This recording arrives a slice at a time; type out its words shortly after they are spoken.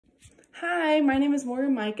Hi, my name is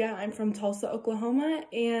Majka. I'm from Tulsa, Oklahoma,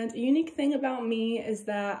 and a unique thing about me is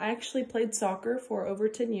that I actually played soccer for over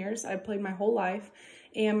 10 years. I played my whole life,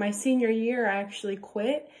 and my senior year I actually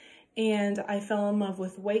quit, and I fell in love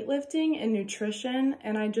with weightlifting and nutrition,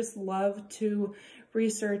 and I just love to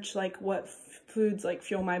research what foods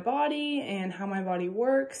fuel my body and how my body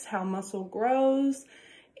works, how muscle grows.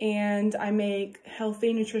 And I make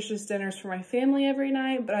healthy, nutritious dinners for my family every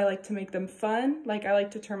night, but I like to make them fun. I like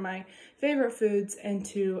to turn my favorite foods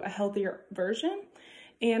into a healthier version.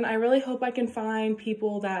 And I really hope I can find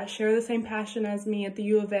people that share the same passion as me at the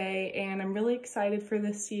U of A, and I'm really excited for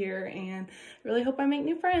this year and really hope I make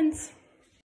new friends.